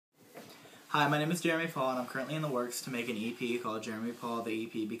Hi, my name is Jeremy Paul, and I'm currently in the works to make an EP called Jeremy Paul the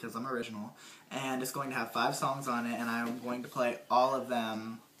EP because I'm original, and it's going to have 5 songs on it, and I'm going to play all of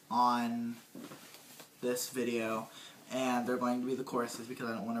them on this video, and they're going to be the choruses because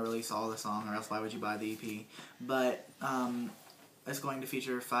I don't want to release all the song, or else why would you buy the EP? But it's going to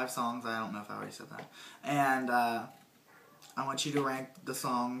feature 5 songs. I don't know if I already said that, and I want you to rank the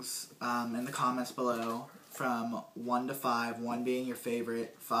songs in the comments below from 1 to 5, 1 being your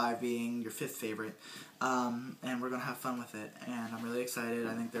favorite, 5 being your 5th favorite, and we're going to have fun with it, and I'm really excited.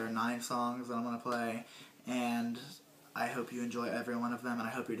 I think there are 9 songs that I'm going to play, and I hope you enjoy every one of them, and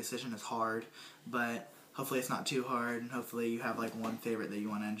I hope your decision is hard, but hopefully it's not too hard, and hopefully you have like one favorite that you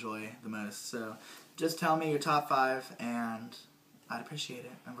want to enjoy the most. So just tell me your top 5, and I'd appreciate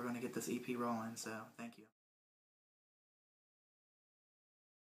it, and we're going to get this EP rolling, so thank you.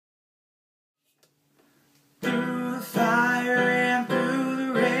 Through the fire and through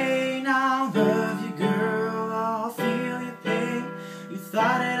the rain, I'll love you, girl, I'll feel your pain. You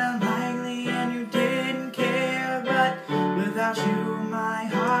thought it unlikely and you didn't care, but without you my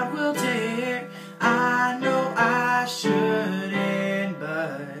heart will tear. I know I shouldn't,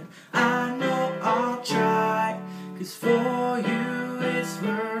 but I know I'll try, 'cause for you it's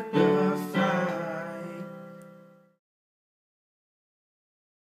worth the fight.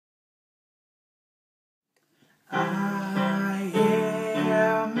 I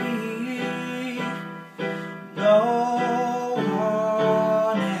am me, no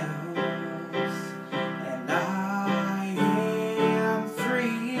one else, and I am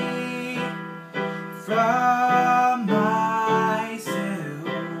free from myself,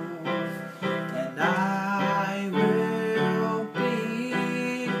 and I will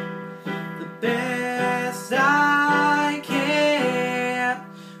be the best I can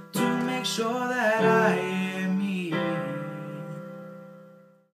to make sure that I am me.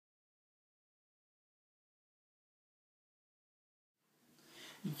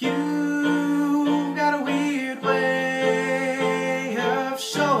 You got a weird way of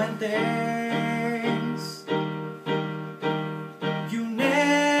showing things. You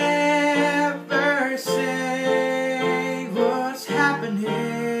never say what's happening,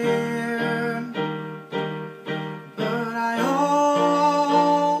 but I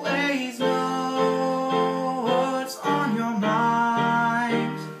always know what's on your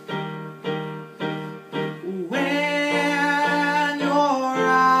mind. When your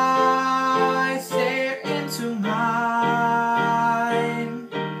eyes stare into mine,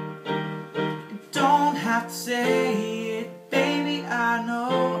 you don't have to say it, baby, I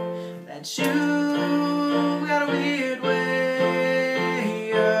know that you got a weird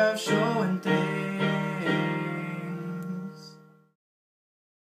way of showing things.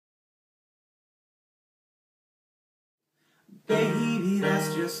 Baby,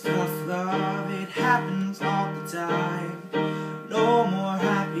 that's just tough love, it happens all the time. No more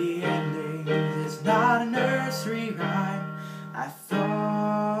happy endings, it's not a nursery rhyme. I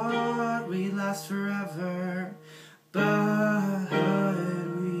thought we'd last forever, but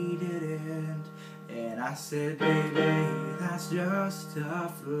we didn't. And I said, baby, that's just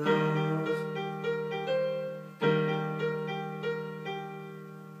tough love.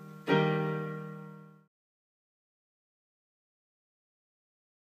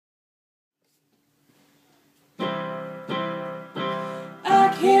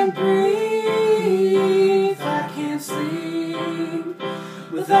 I can't breathe, I can't sleep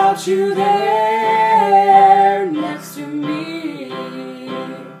without you there next to me.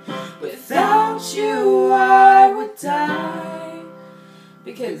 Without you I would die,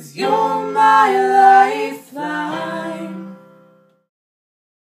 because you're my lifeline.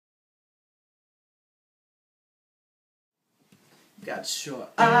 Got your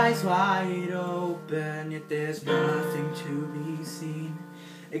eyes wide open, yet there's nothing to be seen,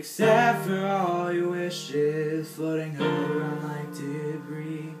 except for all your wishes floating around like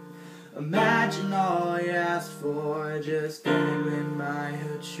debris. Imagine all you asked for just dangling by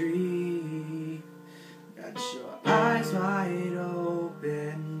a tree. Got your eyes wide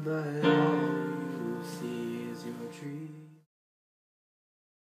open, but all you see is your tree.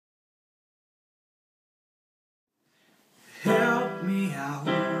 Help me out,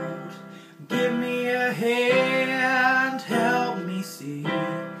 give me a hand, help me see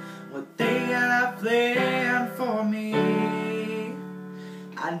what they have planned for me.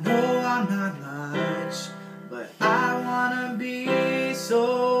 I know I'm not much, but I wanna be,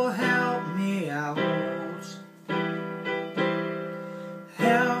 so help me out,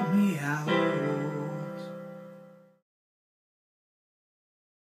 help me out.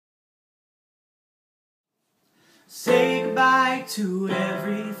 Say goodbye to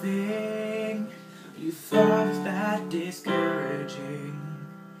everything. discouraging.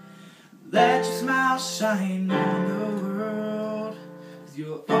 Let your smile shine on the world, 'cause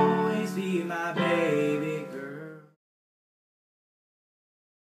you'll always be my baby girl.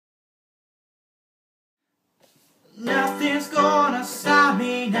 Nothing's gonna stop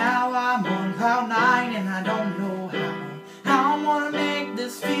me now. I'm on cloud nine and I don't know how I'm gonna make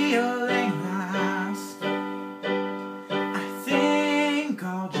this feeling last. I think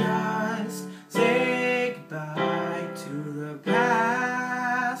I'll just say